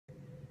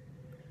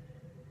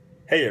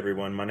Hey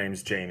everyone, my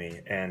name's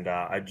Jamie, and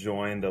I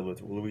joined the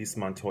Luis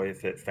Montoya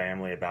Fit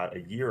family about a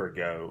year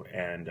ago,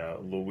 and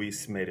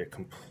Luis made a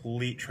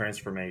complete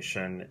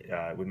transformation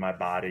with my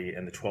body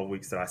in the 12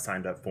 weeks that I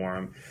signed up for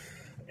him.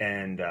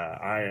 And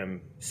I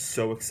am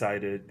so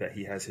excited that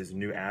he has his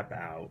new app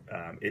out.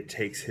 It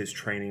takes his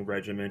training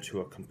regimen to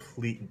a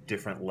complete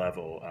different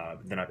level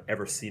than I've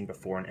ever seen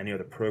before in any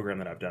other program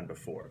that I've done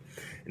before.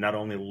 It not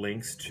only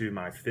links to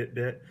my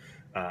Fitbit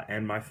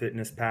and my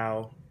Fitness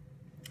Pal,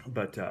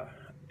 but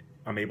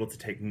I'm able to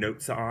take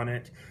notes on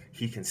it.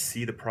 He can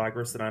see the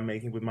progress that I'm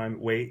making with my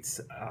weights.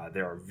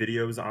 There are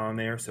videos on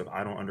there, so if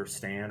I don't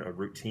understand a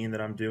routine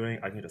that I'm doing,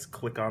 I can just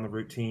click on the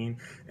routine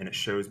and it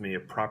shows me a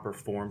proper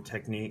form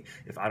technique.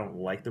 If I don't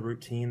like the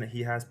routine that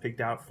he has picked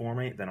out for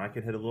me, then I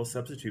can hit a little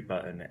substitute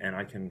button and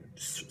I can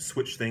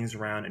switch things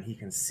around and he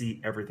can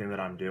see everything that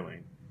I'm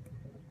doing.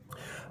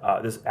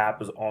 This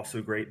app is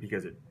also great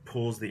because it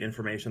pulls the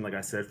information, like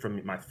I said,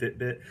 from my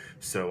Fitbit,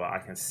 so I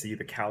can see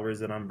the calories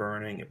that I'm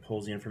burning. It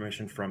pulls the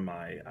information from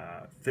my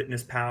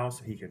Fitness Pal,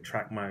 so he can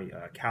track my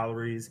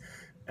calories,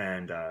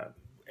 and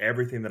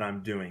everything that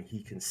I'm doing,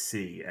 he can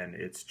see, and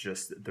it's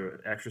just, the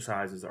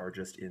exercises are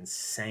just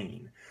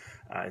insane.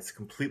 It's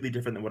completely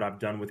different than what I've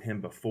done with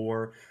him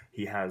before.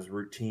 He has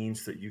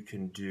routines that you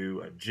can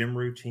do gym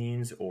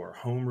routines or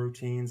home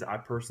routines. I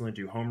personally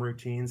do home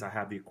routines. I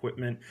have the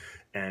equipment,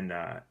 and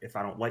if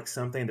I don't like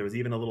something, there was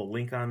even a little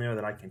link on there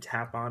that I can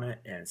tap on it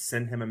and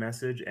send him a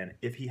message, and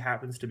if he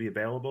happens to be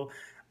available,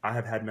 I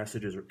have had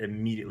messages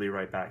immediately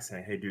right back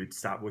saying, hey dude,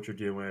 stop what you're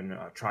doing,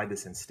 try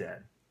this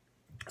instead.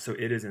 So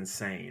it is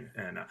insane.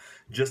 And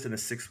just in the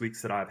 6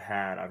 weeks that I've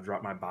had, I've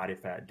dropped my body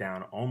fat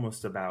down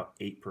almost about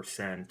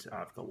 8%.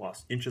 I've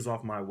lost inches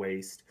off my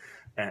waist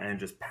and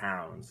just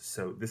pounds.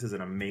 So this is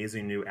an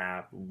amazing new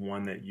app,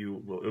 one that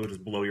it will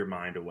just blow your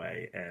mind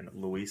away. And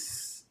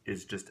Luis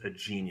is just a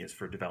genius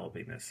for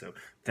developing this. So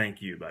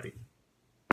thank you, buddy.